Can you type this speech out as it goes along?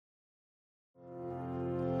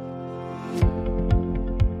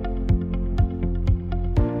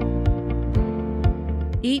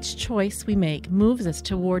Each choice we make moves us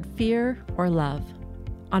toward fear or love.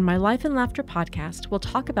 On my Life and Laughter podcast, we'll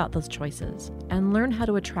talk about those choices and learn how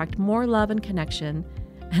to attract more love and connection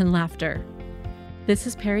and laughter. This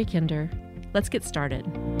is Perry Kinder. Let's get started.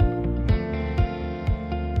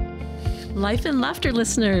 Life and Laughter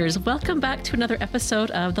listeners, welcome back to another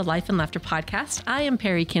episode of the Life and Laughter podcast. I am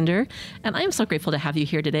Perry Kinder, and I am so grateful to have you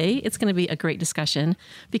here today. It's going to be a great discussion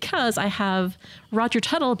because I have Roger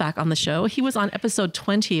Tuttle back on the show. He was on episode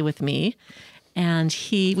 20 with me, and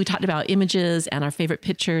we talked about images and our favorite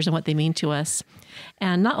pictures and what they mean to us.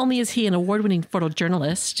 And not only is he an award-winning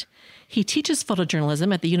photojournalist, he teaches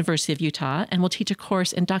photojournalism at the University of Utah and will teach a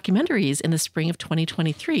course in documentaries in the spring of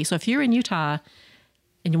 2023. So if you're in Utah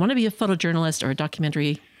and you want to be a photojournalist or a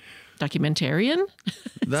documentarian,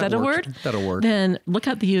 is that a word? That'll work. Then look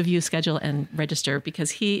up the U of U schedule and register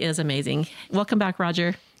because he is amazing. Welcome back,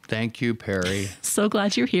 Roger. Thank you, Perry. So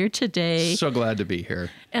glad you're here today. So glad to be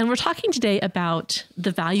here. And we're talking today about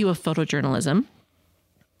the value of photojournalism.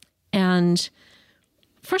 And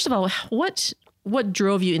first of all, what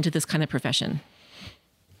drove you into this kind of profession?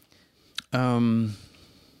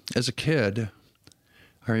 As a kid,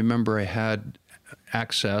 I remember I had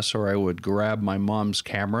access, or I would grab my mom's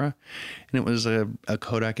camera, and it was a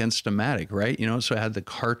Kodak Instamatic, right? You know, so it had the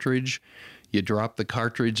cartridge. You drop the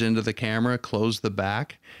cartridge into the camera, close the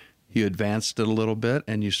back, you advanced it a little bit,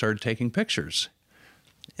 and you started taking pictures.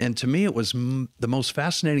 And to me, it was the most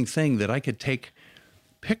fascinating thing that I could take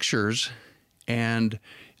pictures and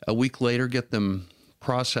a week later get them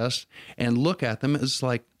processed and look at them as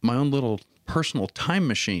like my own little personal time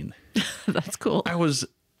machine. That's cool. I was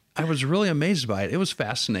really amazed by it. It was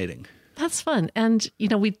fascinating. That's fun. And, you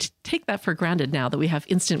know, we take that for granted now that we have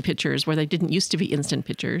instant pictures where they didn't used to be instant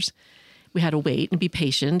pictures. We had to wait and be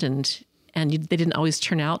patient, and they didn't always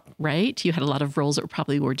turn out right. You had a lot of roles that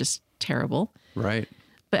probably were just terrible. Right.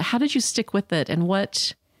 But how did you stick with it? And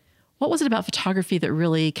what was it about photography that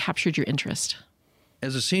really captured your interest?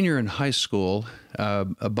 As a senior in high school,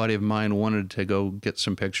 a buddy of mine wanted to go get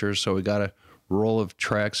some pictures, so we got a roll of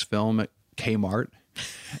Trax film at Kmart.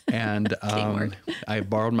 And I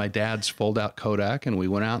borrowed my dad's fold-out Kodak, and we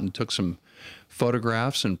went out and took some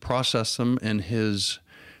photographs and processed them in his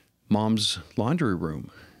mom's laundry room.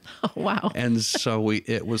 Oh, wow. And so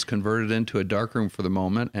it was converted into a darkroom for the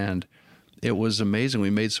moment, and it was amazing. We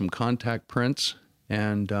made some contact prints,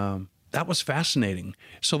 and that was fascinating.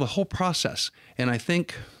 So the whole process, and I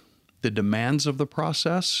think the demands of the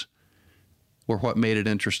process were what made it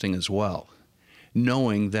interesting as well.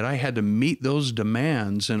 Knowing that I had to meet those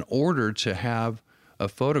demands in order to have a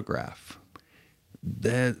photograph.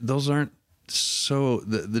 The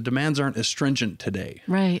demands aren't as stringent today.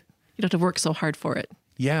 Right. You don't have to work so hard for it.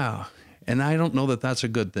 Yeah. And I don't know that that's a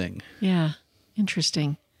good thing. Yeah.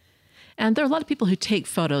 Interesting. And there are a lot of people who take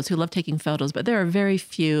photos, who love taking photos, but there are very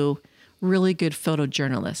few really good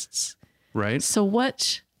photojournalists. Right. So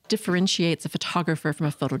what differentiates a photographer from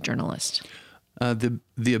a photojournalist?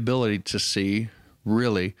 The ability to see,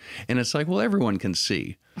 really. And it's like, well, everyone can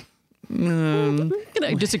see.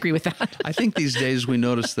 I disagree with that. I think these days we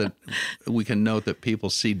notice that we can note that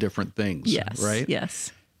people see different things. Yes. Right?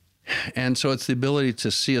 Yes. And so it's the ability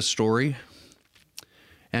to see a story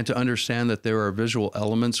and to understand that there are visual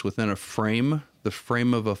elements within a frame, the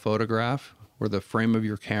frame of a photograph or the frame of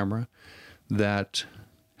your camera, that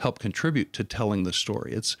help contribute to telling the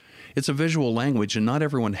story. It's a visual language, and not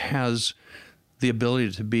everyone has the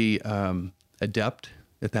ability to be adept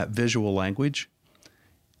at that visual language.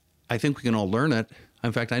 I think we can all learn it.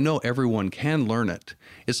 In fact, I know everyone can learn it.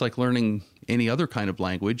 It's like learning any other kind of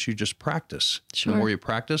language. You just practice. Sure. The more you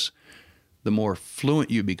practice, the more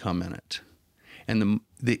fluent you become in it. And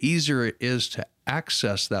the easier it is to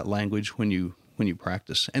access that language when you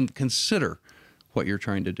practice and consider what you're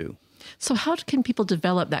trying to do. So how can people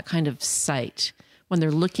develop that kind of sight when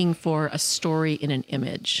they're looking for a story in an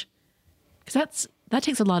image? Because that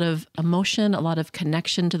takes a lot of emotion, a lot of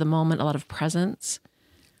connection to the moment, a lot of presence.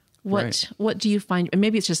 What do you find? And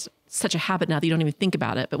maybe it's just such a habit now that you don't even think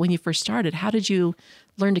about it. But when you first started, how did you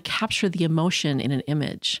learn to capture the emotion in an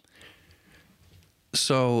image?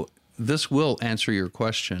 So this will answer your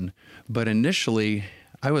question, but initially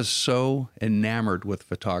I was so enamored with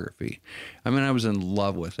photography. I mean, I was in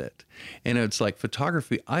love with it. And it's like,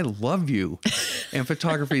 photography, I love you. And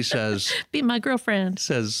photography says... Be my girlfriend.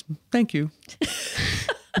 Says, thank you.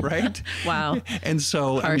 Right? Wow. And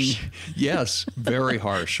so, harsh. Yes, very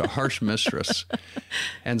harsh, a harsh mistress.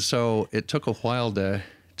 And so it took a while to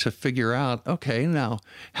figure out, okay, now,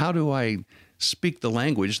 how do I speak the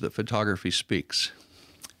language that photography speaks?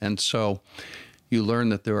 And so you learn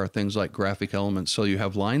that there are things like graphic elements. So you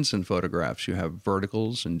have lines in photographs, you have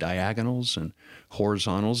verticals and diagonals and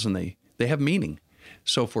horizontals, and they have meaning.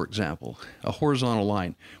 So, for example, a horizontal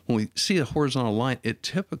line, when we see a horizontal line, it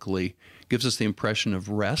typically gives us the impression of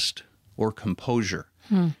rest or composure.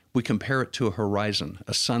 We compare it to a horizon,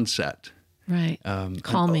 a sunset. Right.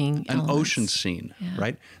 Calming. An ocean scene,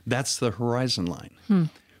 right? That's the horizon line.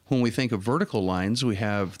 When we think of vertical lines, we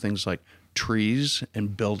have things like trees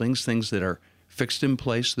and buildings, things that are fixed in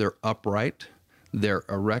place, they're upright, they're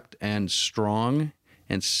erect and strong,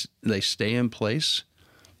 and they stay in place.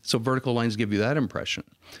 So vertical lines give you that impression.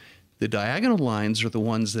 The diagonal lines are the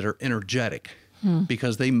ones that are energetic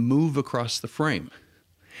because they move across the frame.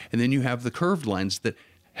 And then you have the curved lines that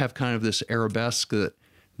have kind of this arabesque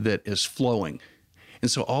that is flowing. And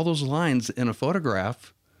so all those lines in a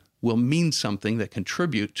photograph will mean something that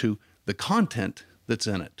contribute to the content that's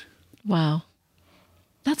in it. Wow.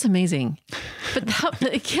 That's amazing.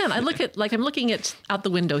 But again, I'm looking at out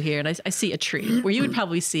the window here, and I see a tree where you would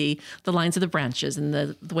probably see the lines of the branches and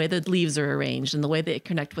the way the leaves are arranged and the way they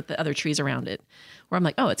connect with the other trees around it, where I'm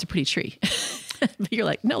like, oh, it's a pretty tree. But you're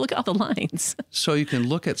like, no, look at all the lines. So you can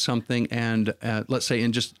look at something and let's say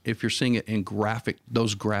if you're seeing it in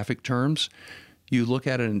those graphic terms, you look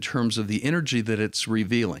at it in terms of the energy that it's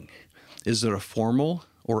revealing. Is it a formal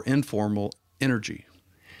or informal energy?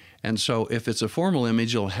 And so if it's a formal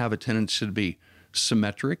image, it'll have a tendency to be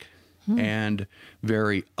symmetric and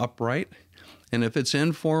very upright. And if it's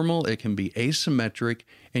informal, it can be asymmetric,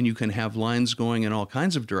 and you can have lines going in all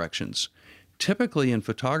kinds of directions. Typically in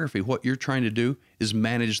photography, what you're trying to do is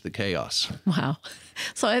manage the chaos. Wow.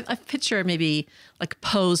 So I picture maybe like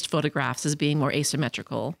posed photographs as being more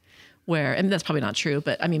asymmetrical, and that's probably not true,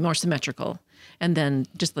 but I mean more symmetrical. And then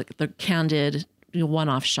just like the candid,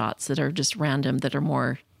 one-off shots that are just random, that are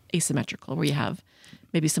more asymmetrical, where you have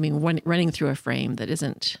maybe something running through a frame that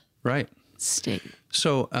isn't right. State.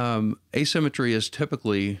 So asymmetry is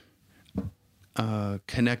typically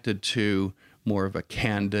connected to more of a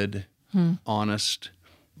candid, honest,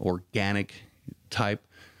 organic type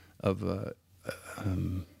of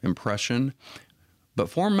impression. But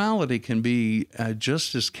formality can be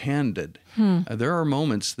just as candid. There are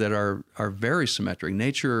moments that are very symmetric.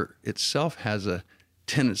 Nature itself has a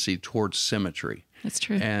tendency towards symmetry. That's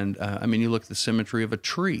true. And I mean, you look at the symmetry of a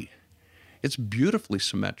tree. It's beautifully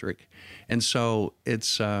symmetric. And so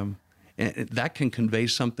it's that can convey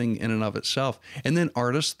something in and of itself. And then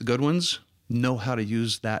artists, the good ones, know how to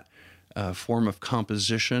use that form of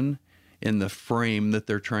composition in the frame that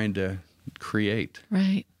they're trying to create.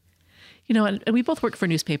 Right. You know, and we both work for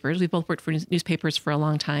newspapers. We both worked for newspapers for a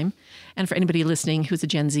long time. And for anybody listening who's a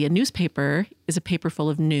Gen Z, a newspaper is a paper full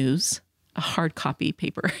of news, a hard copy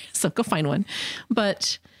paper. So go find one.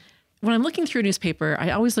 But when I'm looking through a newspaper,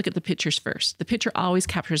 I always look at the pictures first. The picture always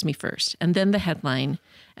captures me first, and then the headline,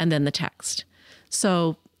 and then the text.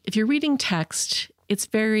 So if you're reading text, it's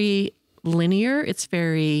very linear, it's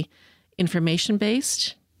very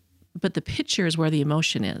information-based, but the picture is where the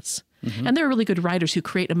emotion is. Mm-hmm. And there are really good writers who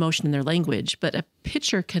create emotion in their language, but a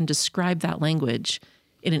picture can describe that language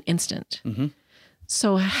in an instant. Mm-hmm.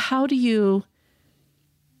 So how do you...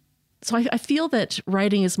 So I feel that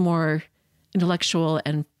writing is more intellectual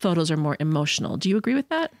and photos are more emotional. Do you agree with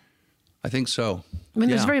that? I think so. I mean,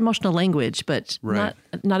 there's very emotional language, but right.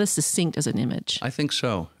 not as succinct as an image. I think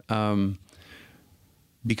so.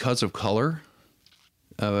 Because of color,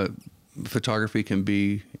 photography can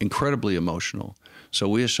be incredibly emotional. So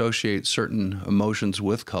we associate certain emotions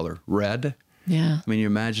with color. Red. Yeah. I mean, you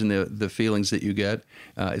imagine the feelings that you get.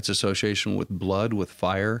 It's association with blood, with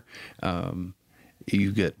fire.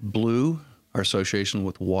 You get blue, our association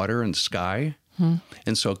with water and sky.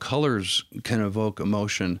 And so colors can evoke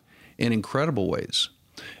emotion in incredible ways.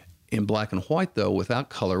 In black and white, though, without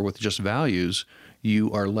color, with just values,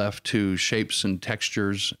 you are left to shapes and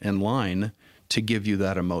textures and line to give you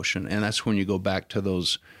that emotion. And that's when you go back to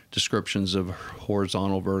those descriptions of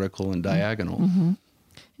horizontal, vertical, and diagonal. Mm-hmm.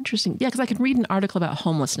 Interesting. Yeah, because I can read an article about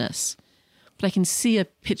homelessness, but I can see a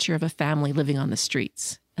picture of a family living on the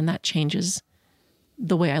streets, and that changes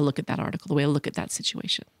the way I look at that article, the way I look at that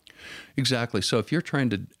situation. Exactly. So if you're trying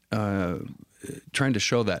to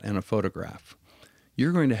show that in a photograph,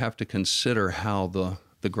 you're going to have to consider how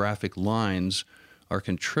the graphic lines are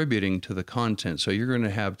contributing to the content. So you're going to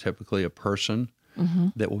have typically a person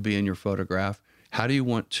that will be in your photograph. How do you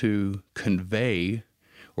want to convey,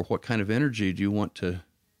 or what kind of energy do you want to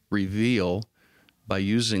reveal by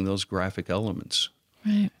using those graphic elements?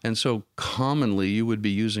 Right. And so commonly you would be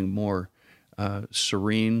using more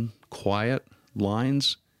serene, quiet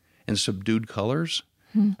lines and subdued colors.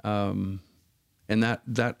 And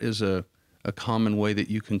that is a a common way that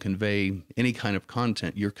you can convey any kind of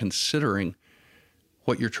content. You're considering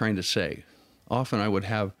what you're trying to say. Often I would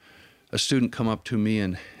have a student come up to me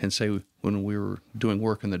and say, when we were doing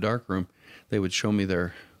work in the darkroom, they would show me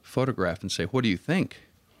their photograph and say, "What do you think?"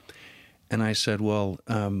 And I said, "Well,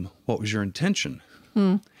 what was your intention?"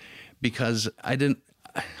 Because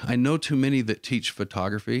I know too many that teach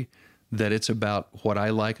photography that it's about what I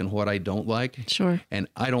like and what I don't like. Sure. And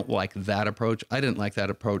I don't like that approach. I didn't like that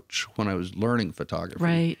approach when I was learning photography.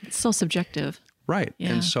 Right. It's so subjective. Right.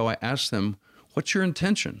 Yeah. And so I asked them, "What's your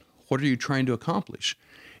intention? What are you trying to accomplish?"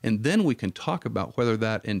 And then we can talk about whether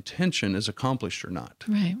that intention is accomplished or not.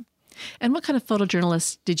 Right. And what kind of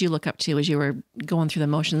photojournalists did you look up to as you were going through the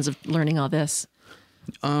motions of learning all this?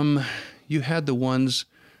 You had the ones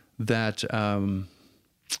that that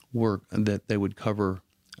they would cover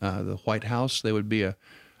the White House. They would be a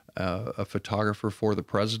photographer for the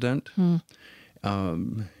president.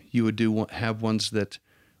 You would have ones that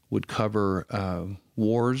would cover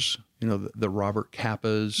wars. You know, the Robert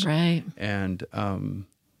Kappas. Right. And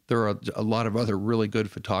there are a lot of other really good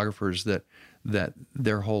photographers that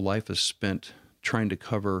their whole life is spent trying to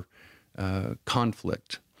cover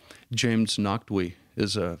conflict. James Nachtwey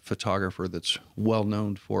is a photographer that's well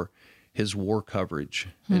known for his war coverage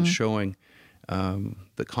and showing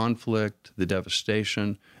the conflict, the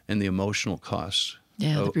devastation, and the emotional costs.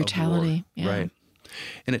 Yeah, the brutality. Of war. Yeah. Right.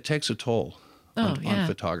 And it takes a toll on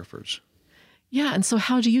photographers. Yeah. And so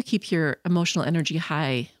how do you keep your emotional energy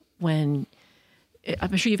high when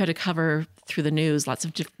I'm sure you've had to cover through the news lots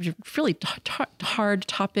of really hard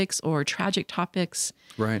topics or tragic topics.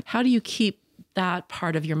 Right. How do you keep that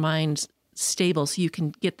part of your mind stable so you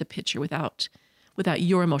can get the picture without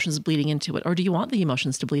your emotions bleeding into it? Or do you want the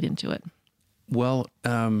emotions to bleed into it? Well,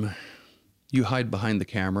 you hide behind the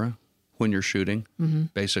camera when you're shooting,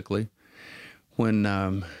 basically. When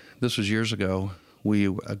this was years ago,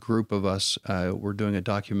 a group of us were doing a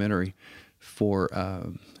documentary for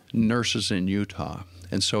nurses in Utah.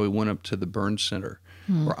 And so we went up to the burn center,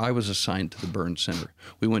 or I was assigned to the burn center.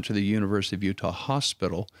 We went to the University of Utah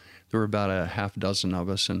Hospital. There were about a half dozen of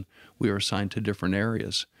us, and we were assigned to different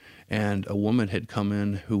areas. And a woman had come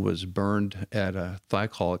in who was burned at a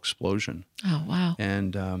Thiokol explosion. Oh, wow.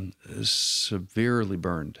 And severely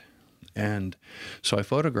burned. And so I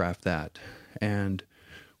photographed that. And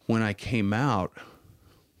when I came out,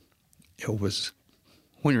 it was,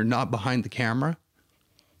 when you're not behind the camera,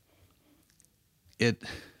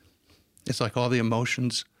 it's like all the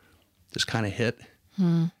emotions just kind of hit.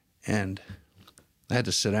 And I had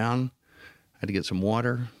to sit down. I had to get some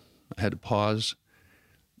water. I had to pause,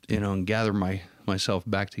 and gather myself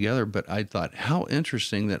back together. But I thought, how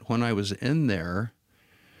interesting that when I was in there,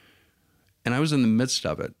 and I was in the midst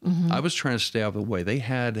of it, I was trying to stay out of the way. They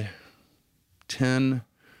had 10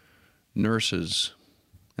 nurses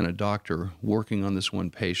and a doctor working on this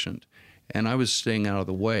one patient, and I was staying out of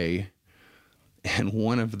the way. And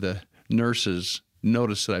one of the nurses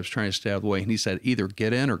noticed that I was trying to stay out of the way, and he said, "Either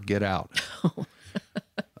get in or get out."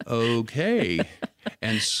 Okay.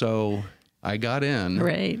 And so I got in.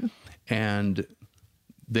 Right. And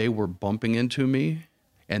they were bumping into me,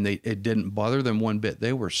 and it didn't bother them one bit.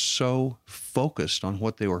 They were so focused on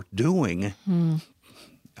what they were doing.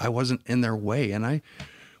 I wasn't in their way, and I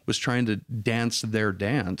was trying to dance their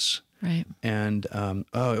dance. Right. And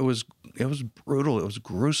it was brutal. It was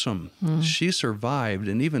gruesome. She survived,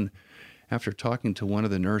 and even after talking to one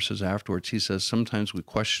of the nurses afterwards, he says sometimes we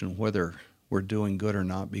question whether we're doing good or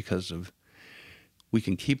not because of we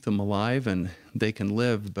can keep them alive and they can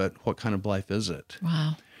live, but what kind of life is it?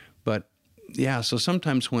 Wow. But yeah, so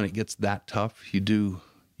sometimes when it gets that tough, you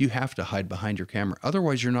have to hide behind your camera.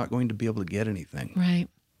 Otherwise, you're not going to be able to get anything. Right.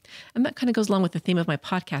 And that kind of goes along with the theme of my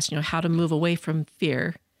podcast, how to move away from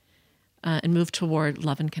fear and move toward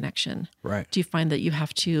love and connection. Right. Do you find that you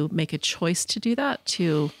have to make a choice to do that,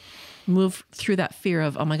 to move through that fear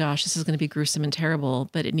of, oh my gosh, this is going to be gruesome and terrible,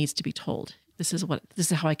 but it needs to be told. This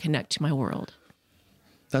is how I connect to my world.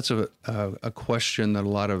 That's a question that a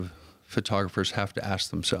lot of photographers have to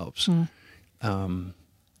ask themselves.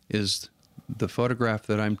 Is the photograph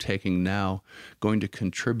that I'm taking now going to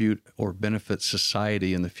contribute or benefit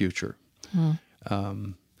society in the future?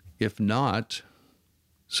 If not,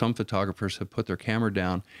 some photographers have put their camera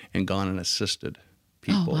down and gone and assisted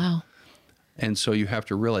people. Oh, wow. And so you have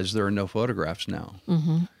to realize there are no photographs now.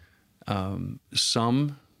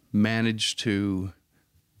 Some manage to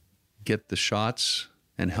get the shots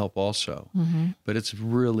and help also, but it's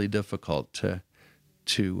really difficult to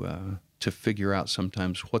to figure out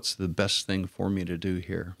sometimes what's the best thing for me to do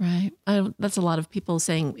here. Right. That's a lot of people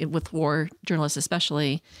saying with war journalists,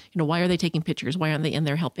 especially, why are they taking pictures? Why aren't they in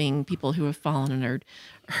there helping people who have fallen and are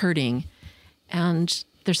hurting? And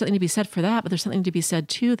there's something to be said for that, but there's something to be said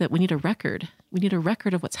too that we need a record. We need a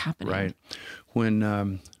record of what's happening. Right.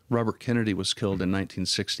 When Robert Kennedy was killed in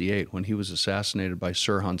 1968, when he was assassinated by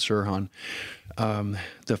Sirhan Sirhan,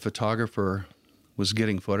 the photographer was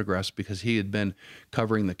getting photographs because he had been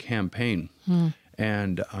covering the campaign.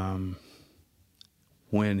 And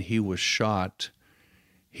when he was shot,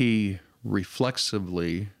 he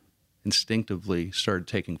reflexively, instinctively started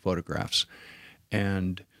taking photographs.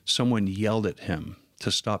 And someone yelled at him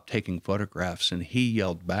to stop taking photographs, and he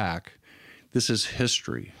yelled back, "This is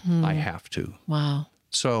history. I have to." Wow.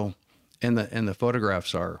 So, and the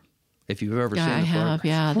photographs are, if you've ever seen I the have.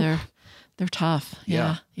 photographs, Yeah, they're tough.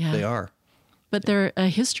 Yeah. they are. But they're a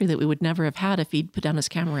history that we would never have had if he'd put down his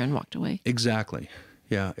camera and walked away. Exactly.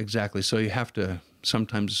 Yeah, exactly. So you have to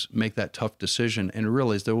sometimes make that tough decision and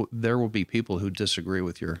realize there will be people who disagree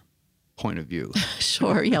with your point of view.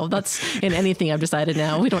 Sure. Yeah. Well, that's in anything I've decided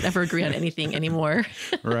now. We don't ever agree on anything anymore.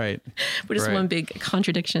 Right. We're just one big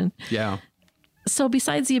contradiction. Yeah. So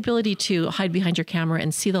besides the ability to hide behind your camera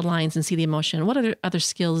and see the lines and see the emotion, what other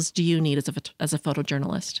skills do you need as a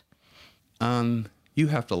photojournalist? You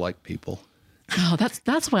have to like people. Oh,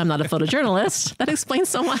 that's why I'm not a photojournalist. That explains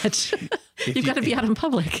so much. You've got to be out in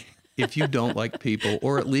public. If you don't like people,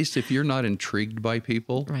 or at least if you're not intrigued by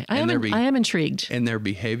people, right? I am intrigued. And their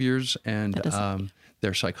behaviors and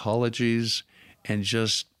their psychologies and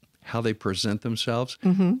just how they present themselves,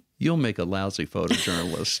 you'll make a lousy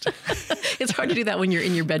photojournalist. It's hard to do that when you're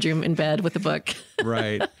in your bedroom in bed with a book.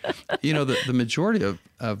 Right. The majority of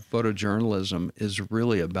photojournalism is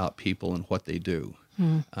really about people and what they do.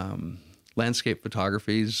 Landscape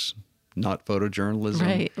photography is not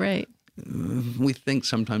photojournalism. Right. We think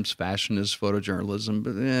sometimes fashion is photojournalism,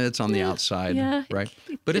 but it's on the outside, right?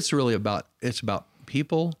 But it's really about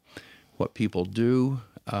people, what people do,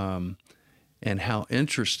 and how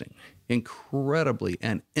incredibly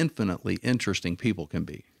and infinitely interesting people can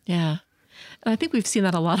be. Yeah. And I think we've seen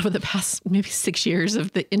that a lot over the past maybe 6 years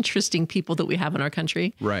of the interesting people that we have in our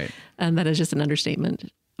country. Right. And that is just an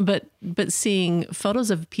understatement. But seeing photos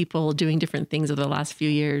of people doing different things over the last few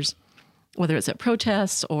years, whether it's at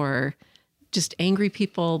protests or just angry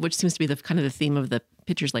people, which seems to be the kind of the theme of the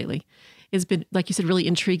pictures lately, has been, like you said, really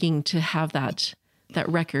intriguing to have that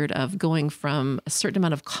record of going from a certain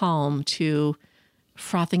amount of calm to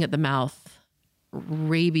frothing at the mouth,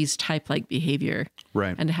 rabies type like behavior.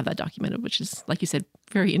 Right. And to have that documented, which is, like you said,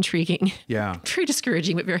 very intriguing. Yeah. Very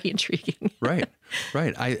discouraging, but very intriguing. Right.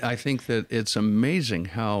 I think that it's amazing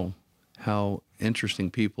how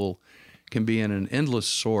interesting people can be in an endless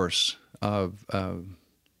source of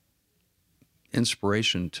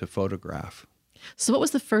inspiration to photograph. So what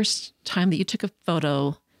was the first time that you took a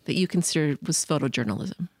photo that you considered was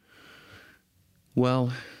photojournalism?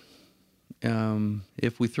 Well,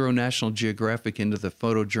 if we throw National Geographic into the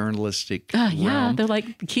photojournalistic realm, they're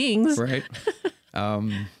like kings. Right.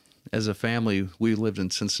 As a family, we lived in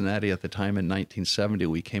Cincinnati at the time in 1970.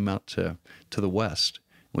 We came out to the west.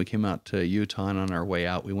 We came out to Utah, and on our way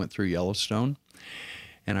out, we went through Yellowstone.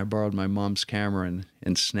 And I borrowed my mom's camera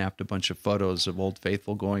and snapped a bunch of photos of Old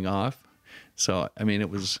Faithful going off. So, I mean, it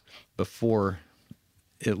was before,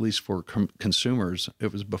 at least for consumers,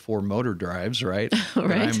 it was before motor drives, right?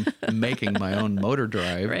 Right. I'm making my own motor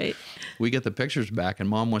drive. Right. We get the pictures back, and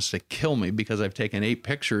Mom wants to kill me because I've taken 8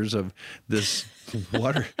 pictures of this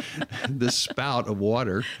water, this spout of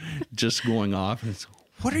water just going off. And it's,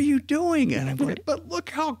 what are you doing? And I'm like, but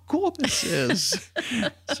look how cool this is.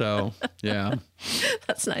 So, yeah.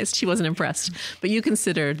 That's nice. She wasn't impressed. But you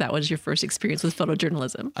considered that was your first experience with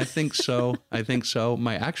photojournalism. I think so.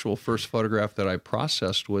 My actual first photograph that I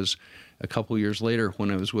processed was a couple years later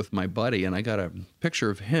when I was with my buddy, and I got a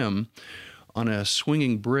picture of him on a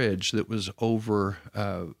swinging bridge that was over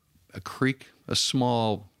a creek, a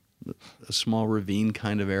small ravine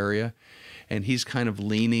kind of area. And he's kind of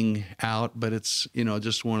leaning out, but it's,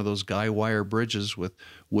 just one of those guy wire bridges with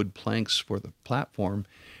wood planks for the platform.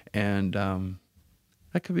 And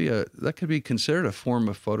that could be considered a form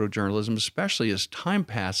of photojournalism, especially as time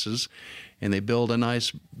passes and they build a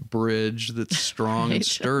nice bridge that's strong and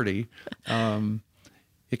sturdy.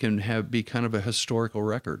 It can be kind of a historical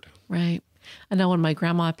record. Right. I know when my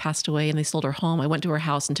grandma passed away and they sold her home, I went to her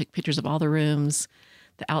house and took pictures of all the rooms,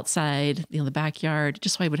 the outside, the backyard,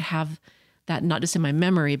 just so I would have that not just in my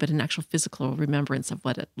memory, but an actual physical remembrance of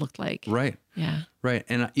what it looked like. Right. Yeah. Right.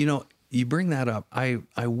 And, you bring that up. I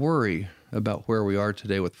worry about where we are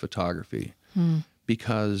today with photography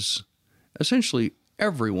because essentially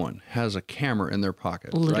everyone has a camera in their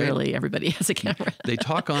pocket. Literally right? everybody has a camera. They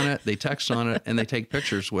talk on it, they text on it, and they take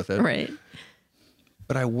pictures with it. Right.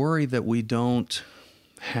 But I worry that we don't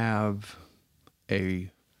have a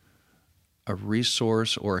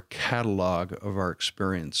resource or a catalog of our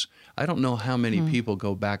experience. I don't know how many people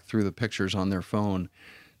go back through the pictures on their phone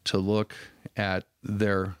to look at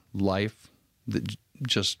their life that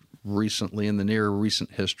just recently in the near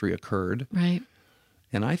recent history occurred. Right.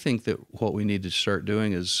 And I think that what we need to start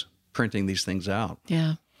doing is printing these things out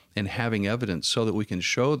Yeah. and having evidence so that we can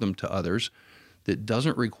show them to others that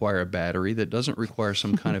doesn't require a battery, that doesn't require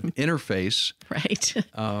some kind of interface. Right.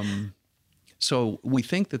 So we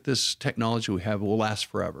think that this technology we have will last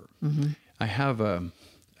forever. I have a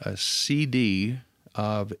CD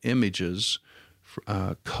of images,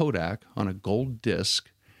 Kodak, on a gold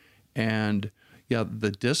disc, and yeah,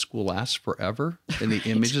 the disc will last forever, and the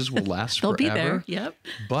images will last They'll forever. be there. Yep.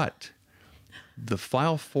 But the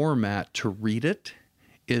file format to read it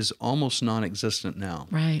is almost non-existent now.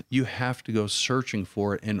 Right. You have to go searching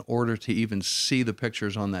for it in order to even see the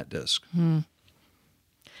pictures on that disc.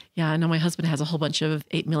 Yeah, I know my husband has a whole bunch of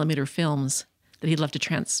 8mm films that he'd love to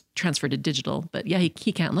transfer to digital, but yeah, he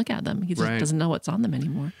can't look at them. He just Right. doesn't know what's on them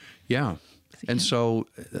anymore. Yeah. And so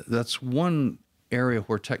that's one area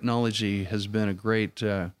where technology has been a great,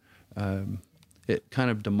 it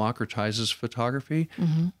kind of democratizes photography,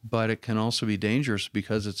 but it can also be dangerous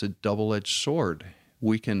because it's a double-edged sword.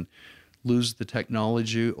 We can lose the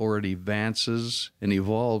technology, or it advances and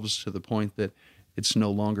evolves to the point that it's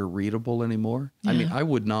no longer readable anymore. I mean, I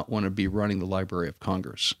would not want to be running the Library of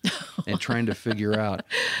Congress and trying to figure out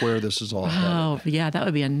where this is all headed. Oh, yeah, that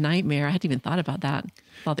would be a nightmare. I hadn't even thought about that.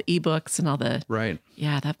 All the ebooks and all the, Right.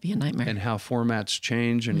 yeah, that'd be a nightmare. And how formats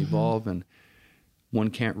change and evolve, and one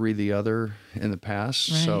can't read the other in the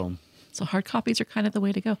past. Right. So hard copies are kind of the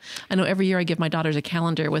way to go. I know every year I give my daughters a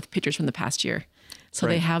calendar with pictures from the past year. So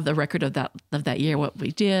they Right. have the record of that year, what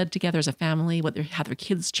we did together as a family, how their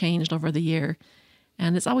kids changed over the year.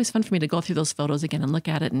 And it's always fun for me to go through those photos again and look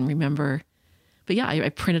at it and remember. But yeah, I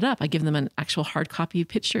print it up. I give them an actual hard copy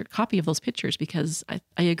of those pictures because I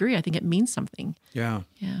agree. I think it means something. Yeah.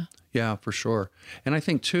 Yeah. Yeah, for sure. And I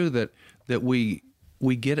think too that we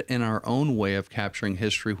get in our own way of capturing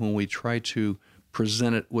history when we try to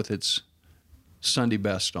present it with its Sunday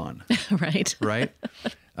best on, Right. right?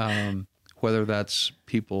 Whether that's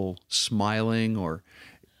people smiling or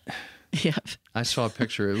Yep. I saw a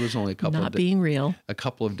picture. It was only Not being real. a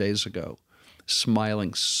couple of days ago,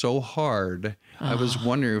 smiling so hard. I was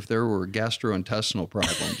wondering if there were gastrointestinal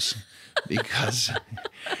problems because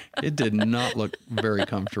it did not look very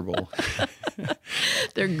comfortable.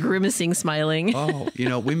 They're grimacing, smiling. Oh,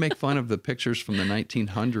 we make fun of the pictures from the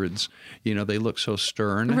 1900s. They look so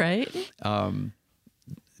stern. Right.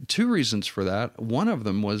 Two reasons for that. One of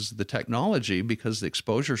them was the technology, because the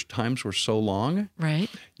exposure times were so long. Right.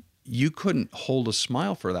 You couldn't hold a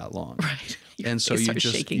smile for that long. Right. And so They you start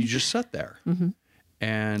just shaking. sat there.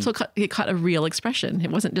 And So it caught a real expression. It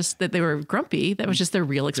wasn't just that they were grumpy. That was just their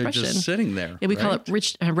real they're expression. just sitting there. Yeah, we call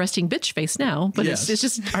right? it resting bitch face now, but Yes. it's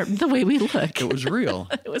just the way we look. It was real.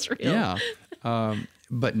 It was real. Yeah.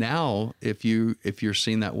 But now, if you're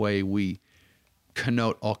seen that way, we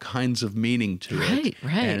connote all kinds of meaning to Right, it.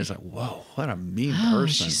 right. And it's like, whoa, what a mean Oh,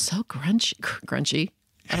 person. she's so grunchy.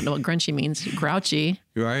 I don't know what grunchy means. Grouchy.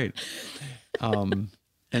 Right.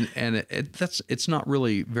 And it's not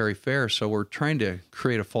really very fair. So we're trying to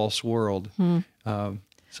create a false world.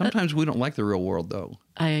 Sometimes we don't like the real world, though.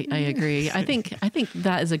 I agree. I think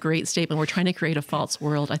that is a great statement. We're trying to create a false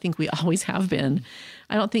world. I think we always have been.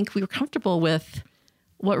 I don't think we were comfortable with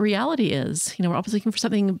what reality is. We're always looking for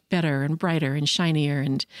something better and brighter and shinier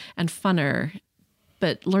and funner.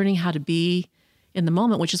 But learning how to be in the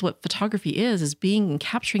moment, which is what photography is being and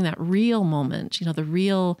capturing that real moment, the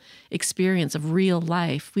real experience of real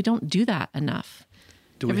life. We don't do that enough.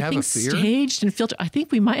 Do we have a Everything's fear? staged and filtered. I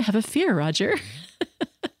think we might have a fear, Roger.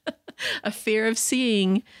 A fear of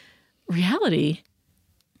seeing reality.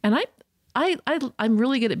 And I'm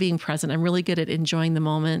really good at being present. I'm really good at enjoying the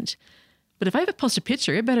moment. But if I post a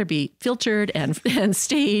picture, it better be filtered and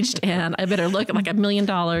staged, and I better look like $1 million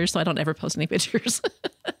so I don't ever post any pictures.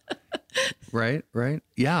 Right.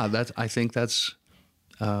 Yeah, I think that's,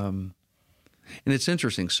 and it's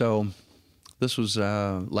interesting. So this was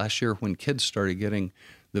last year when kids started getting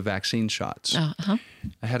the vaccine shots. Uh-huh.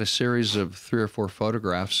 I had a series of 3 or 4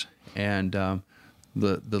 photographs, and the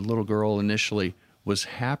little girl initially was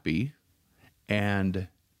happy, and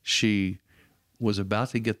she was about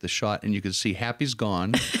to get the shot, and you could see happy's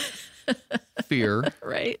gone, fear.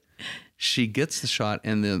 Right. she gets the shot,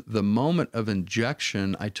 and the moment of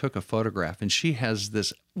injection, I took a photograph, and she has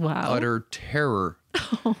this Wow. utter terror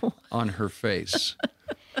on her face.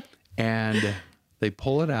 And they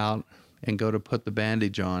pull it out and go to put the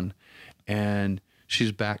bandage on, and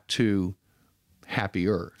she's back to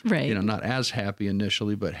happier. Right. You know, not as happy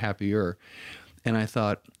initially, but happier. And I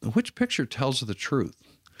thought, which picture tells the truth?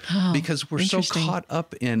 Oh, Because we're so interesting. caught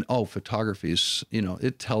up in, photography is,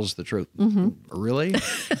 it tells the truth. Really?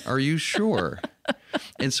 Are you sure?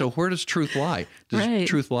 And so where does truth lie? Does Right.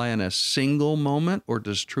 truth lie in a single moment, or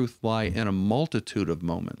does truth lie in a multitude of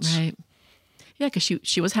moments? Right. Yeah, because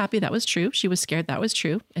she was happy. That was true. She was scared. That was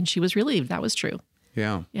true. And she was relieved. That was true.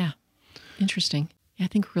 Yeah. Yeah. Interesting. Yeah, I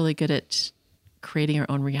think we're really good at creating our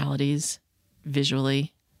own realities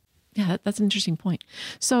visually. Yeah, that's an interesting point.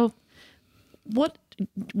 So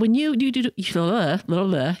when you do you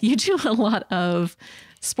do a lot of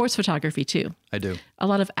sports photography too, I do. a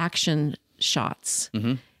lot of action shots.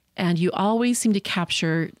 And you always seem to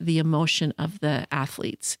capture the emotion of the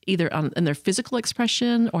athletes, either in their physical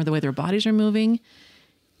expression or the way their bodies are moving.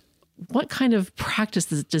 What kind of practice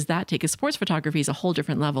does that take? Because sports photography is a whole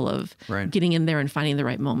different level of Right. getting in there and finding the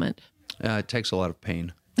right moment. It takes a lot of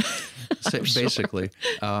pain. Basically,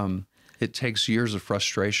 it takes years of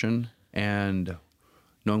frustration and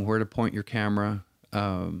knowing where to point your camera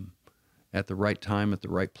at the right time, at the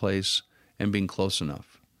right place, and being close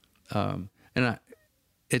enough.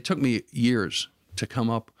 It took me years to come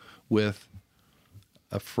up with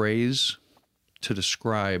a phrase to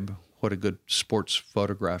describe what a good sports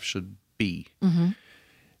photograph should be. And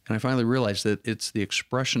I finally realized that it's the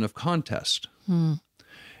expression of contest.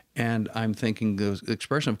 And I'm thinking the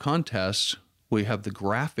expression of contest, we have the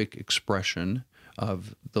graphic expression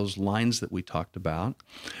of those lines that we talked about,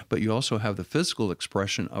 but you also have the physical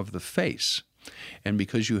expression of the face. And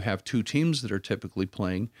because you have two teams that are typically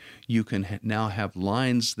playing, you can now have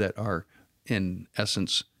lines that are, in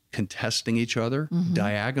essence, contesting each other.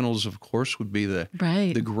 Diagonals, of course, would be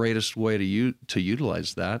the greatest way to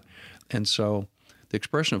utilize that. And so the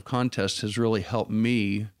expression of contest has really helped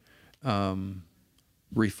me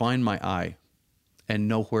refine my eye and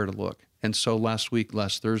know where to look. And so last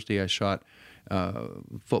Thursday, I shot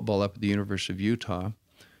football up at the University of Utah.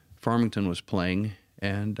 Farmington was playing,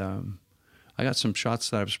 and I got some shots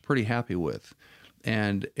that I was pretty happy with.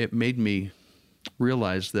 And it made me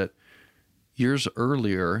realize that years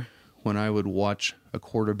earlier, when I would watch a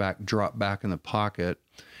quarterback drop back in the pocket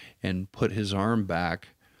and put his arm back,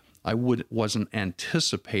 I wasn't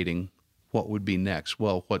anticipating what would be next.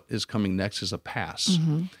 Well, what is coming next is a pass.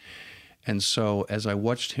 And so as I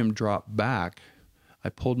watched him drop back, I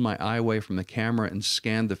pulled my eye away from the camera and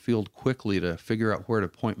scanned the field quickly to figure out where to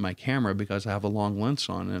point my camera, because I have a long lens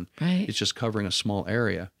on and it's just covering a small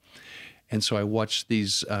area. And so I watched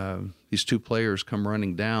these two players come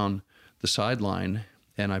running down the sideline,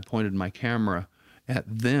 and I pointed my camera at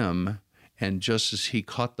them. And just as he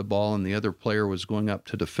caught the ball and the other player was going up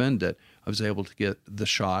to defend it, I was able to get the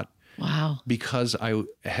shot. Wow. Because I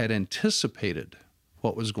had anticipated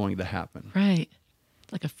what was going to happen. Right.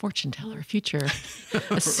 Like a fortune teller,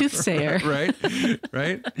 a soothsayer. Right.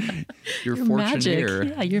 Your You're fortune magic. here.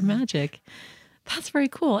 Yeah, you're magic. That's very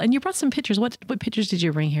cool. And you brought some pictures. What pictures did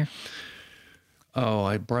you bring here? Oh,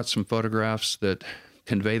 I brought some photographs that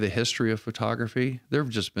convey the history of photography. There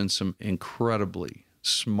have just been some incredibly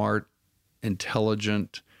smart,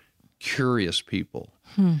 intelligent, curious people.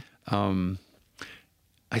 I'm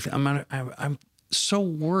so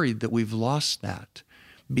worried that we've lost that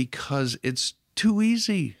because it's too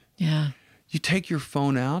easy. Yeah. You take your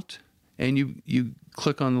phone out and you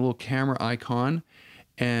click on the little camera icon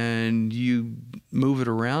and you move it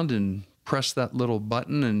around and press that little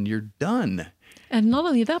button and you're done. And not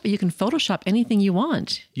only that, but you can Photoshop anything you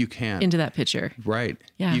want. You can. Into that picture. Right.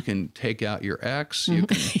 Yeah. You can take out your ex. You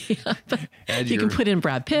can add You can put in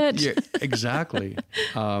Brad Pitt. Yeah, exactly.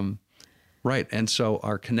 Right. And so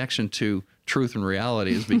our connection to truth and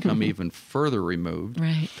reality has become even further removed.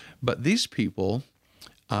 Right. But these people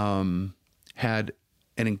had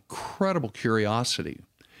an incredible curiosity.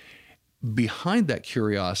 Behind that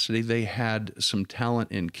curiosity, they had some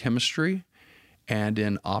talent in chemistry and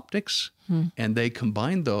in optics, and they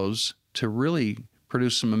combined those to really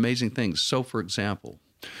produce some amazing things. So, for example,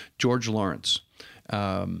 George Lawrence.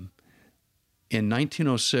 In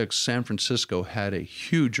 1906, San Francisco had a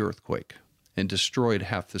huge earthquake and destroyed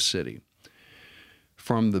half the city.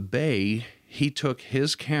 From the bay, he took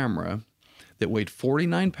his camera that weighed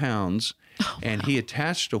 49 pounds, and he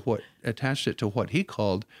attached it to what he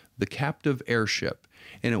called the captive airship.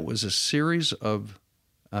 And it was a series of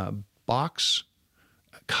box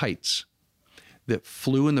kites that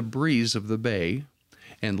flew in the breeze of the bay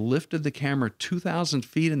and lifted the camera 2,000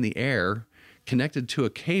 feet in the air, connected to a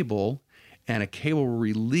cable and a cable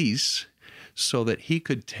release so that he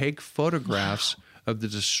could take photographs of the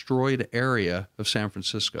destroyed area of San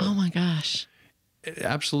Francisco. Oh my gosh.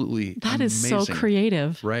 Absolutely That amazing. is so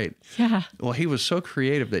creative. Right. Yeah. Well, he was so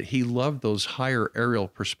creative that he loved those higher aerial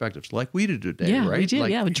perspectives like we do today, Yeah, right? we do.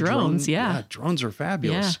 Like Yeah, with drones. Yeah. Drones are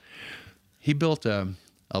fabulous. Yeah. He built a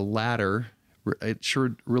ladder. It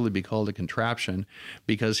should really be called a contraption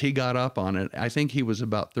because he got up on it. I think he was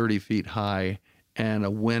about 30 feet high and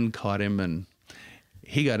a wind caught him and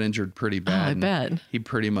he got injured pretty bad. I bet. He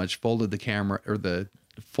pretty much folded the camera or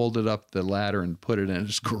folded up the ladder and put it in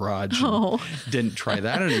his garage. Oh. Didn't try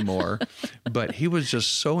that anymore. But he was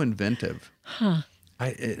just so inventive. Huh.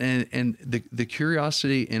 And the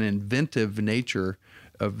curiosity and inventive nature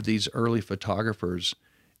of these early photographers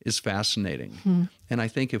is fascinating. And I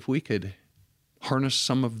think if we could harness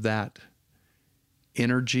some of that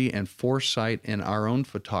energy and foresight in our own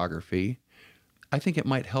photography, I think it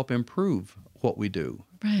might help improve what we do.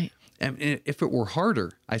 Right. And if it were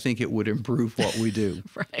harder, I think it would improve what we do.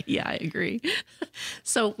 Right. Yeah, I agree.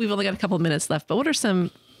 So we've only got a couple of minutes left, but what are some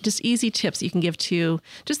just easy tips you can give to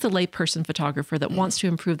just the layperson photographer that wants to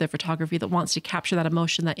improve their photography, that wants to capture that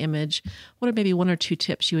emotion, that image? What are maybe one or two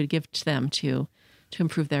tips you would give to them to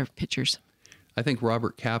improve their pictures? I think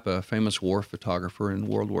Robert Capa, a famous war photographer in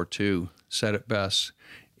World War II, said it best.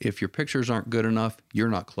 If your pictures aren't good enough, you're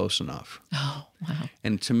not close enough. Oh, wow.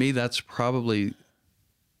 And to me, that's probably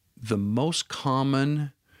the most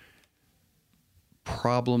common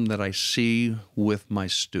problem that I see with my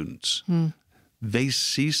students. They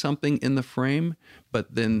see something in the frame,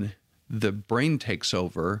 but then the brain takes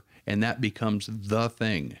over and that becomes the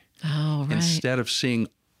thing. Oh, right. Instead of seeing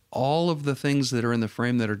all of the things that are in the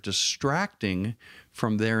frame that are distracting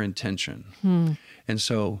from their intention. And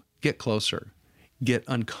so get closer, get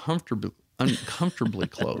uncomfortably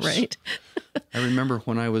close. Right. I remember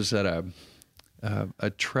when I was at a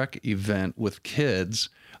Trek event with kids,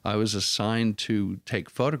 I was assigned to take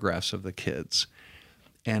photographs of the kids.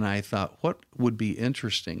 And I thought, what would be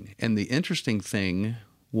interesting? And the interesting thing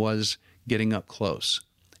was getting up close.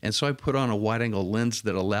 And so I put on a wide-angle lens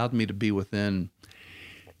that allowed me to be within,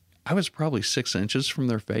 I was probably 6 inches from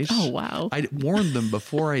their face. Oh, wow. I warned them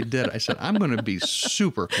before I did. I said, I'm going to be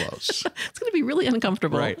super close. It's going to be really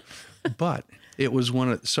uncomfortable. Right. But it was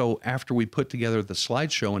so after we put together the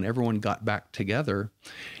slideshow and everyone got back together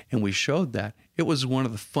and we showed that, it was one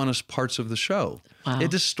of the funnest parts of the show. Wow. It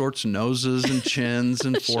distorts noses and chins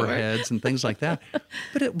and Sure. foreheads and things like that.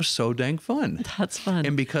 But it was so dang fun. That's fun.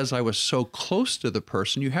 And because I was so close to the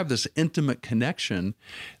person, you have this intimate connection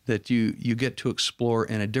that you get to explore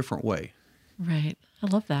in a different way. Right. I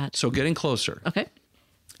love that. So getting closer. Okay.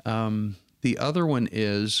 The other one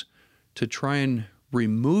is to try and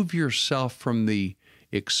remove yourself from the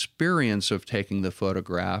experience of taking the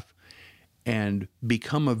photograph and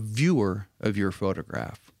become a viewer of your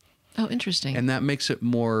photograph. Oh, interesting. And that makes it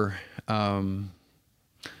more,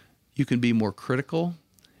 you can be more critical,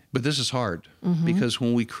 but this is hard because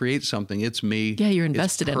when we create something, it's me. Yeah, you're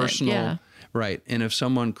invested it's in it. personal, Yeah. Right. And if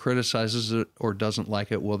someone criticizes it or doesn't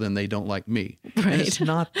like it, well, then they don't like me. Right. And it's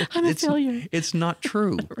not, I'm a failure. It's not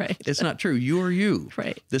true. Right. It's not true. You are you.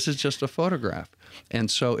 Right. This is just a photograph.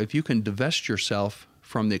 And so if you can divest yourself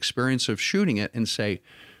from the experience of shooting it and say,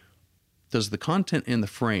 does the content in the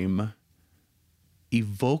frame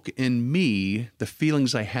evoke in me the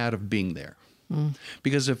feelings I had of being there?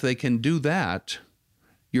 Because if they can do that,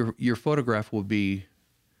 your photograph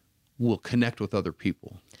will connect with other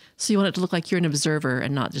people. So you want it to look like you're an observer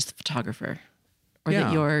and not just a photographer? Or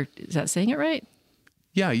Yeah. that is that saying it right?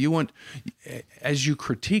 Yeah, you want, as you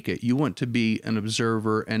critique it, you want to be an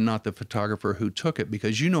observer and not the photographer who took it,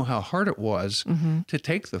 because you know how hard it was to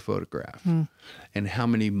take the photograph and how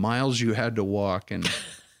many miles you had to walk and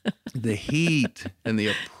the heat and the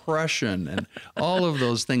oppression and all of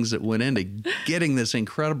those things that went into getting this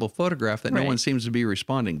incredible photograph that no Right. one seems to be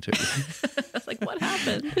responding to. It's like, what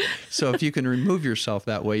happened? So if you can remove yourself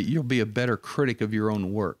that way, you'll be a better critic of your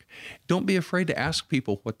own work. Don't be afraid to ask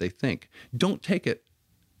people what they think. Don't take it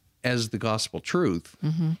as the gospel truth,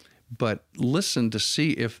 but listen to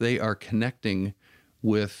see if they are connecting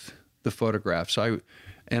with the photographs. I've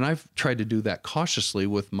tried to do that cautiously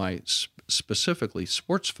with my specifically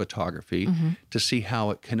sports photography to see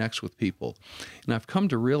how it connects with people. And I've come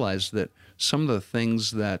to realize that some of the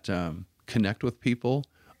things that connect with people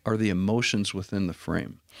are the emotions within the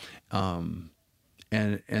frame. And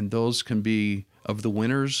those can be of the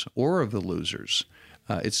winners or of the losers.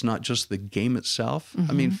 It's not just the game itself.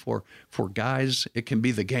 I mean, for guys, it can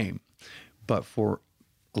be the game. But for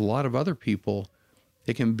a lot of other people,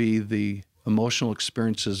 it can be the emotional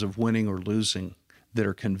experiences of winning or losing that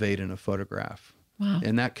are conveyed in a photograph. Wow.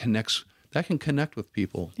 And that can connect with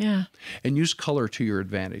people. Yeah. And use color to your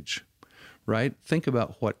advantage, right? Think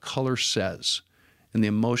about what color says and the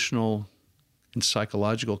emotional and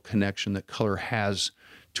psychological connection that color has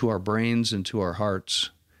to our brains and to our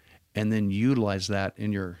hearts, and then utilize that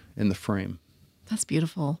in the frame. That's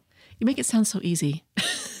beautiful. You make it sound so easy.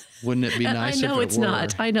 Wouldn't it be nice if it were? I know it's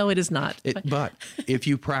not. I know it is not. But if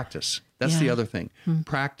you practice, that's the Yeah. other thing.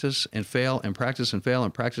 Practice and fail and practice and fail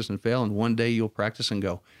and practice and fail. And one day you'll practice and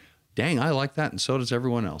go, dang, I like that. And so does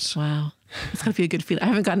everyone else. Wow. It's going to be a good feeling. I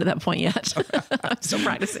haven't gotten to that point yet. I'm still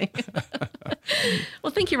practicing.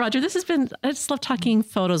 Well, thank you, Roger. I just love talking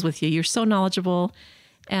photos with you. You're so knowledgeable.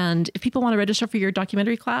 And if people want to register for your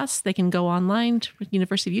documentary class, they can go online to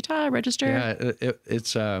University of Utah, register. Yeah,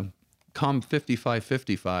 it's COM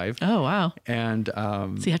 5555. Oh, wow. And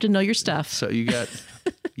So you have to know your stuff. so you got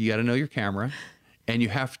to know your camera, and you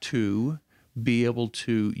have to be able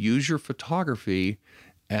to use your photography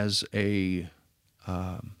as a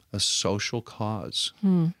social cause.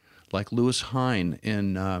 Like Louis Hine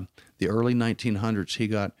in the early 1900s, he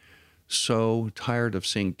got so tired of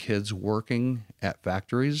seeing kids working at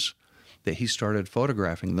factories that he started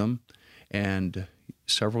photographing them. And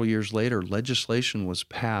several years later, legislation was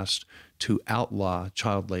passed to outlaw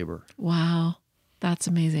child labor. Wow. That's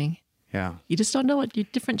amazing. Yeah. You just don't know what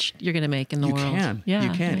difference you're going to make in the You world. can. Yeah. You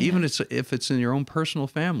can. Yeah, Even yeah. if it's in your own personal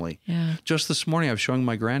family. Yeah. Just this morning, I was showing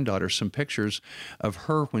my granddaughter some pictures of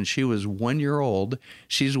her when she was 1 year old.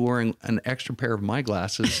 She's wearing an extra pair of my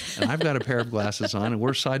glasses, and I've got a pair of glasses on, and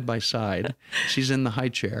we're side by side. She's in the high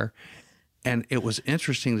chair. And it was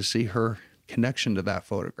interesting to see her connection to that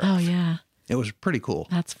photograph. Oh, yeah. It was pretty cool.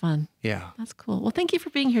 That's fun. Yeah. That's cool. Well, thank you for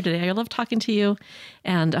being here today. I love talking to you,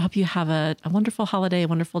 and I hope you have a wonderful holiday, a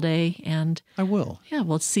wonderful day, and I will. yeah,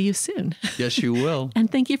 we'll see you soon. Yes, you will.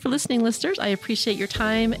 And thank you for listening, listeners. I appreciate your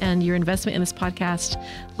time and your investment in this podcast.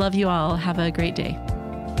 Love you all. Have a great day.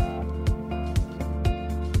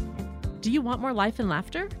 Do you want more life and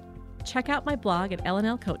laughter? Check out my blog at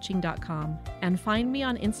lnlcoaching.com and find me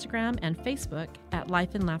on Instagram and Facebook at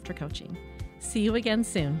Life and Laughter Coaching. See you again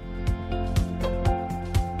soon.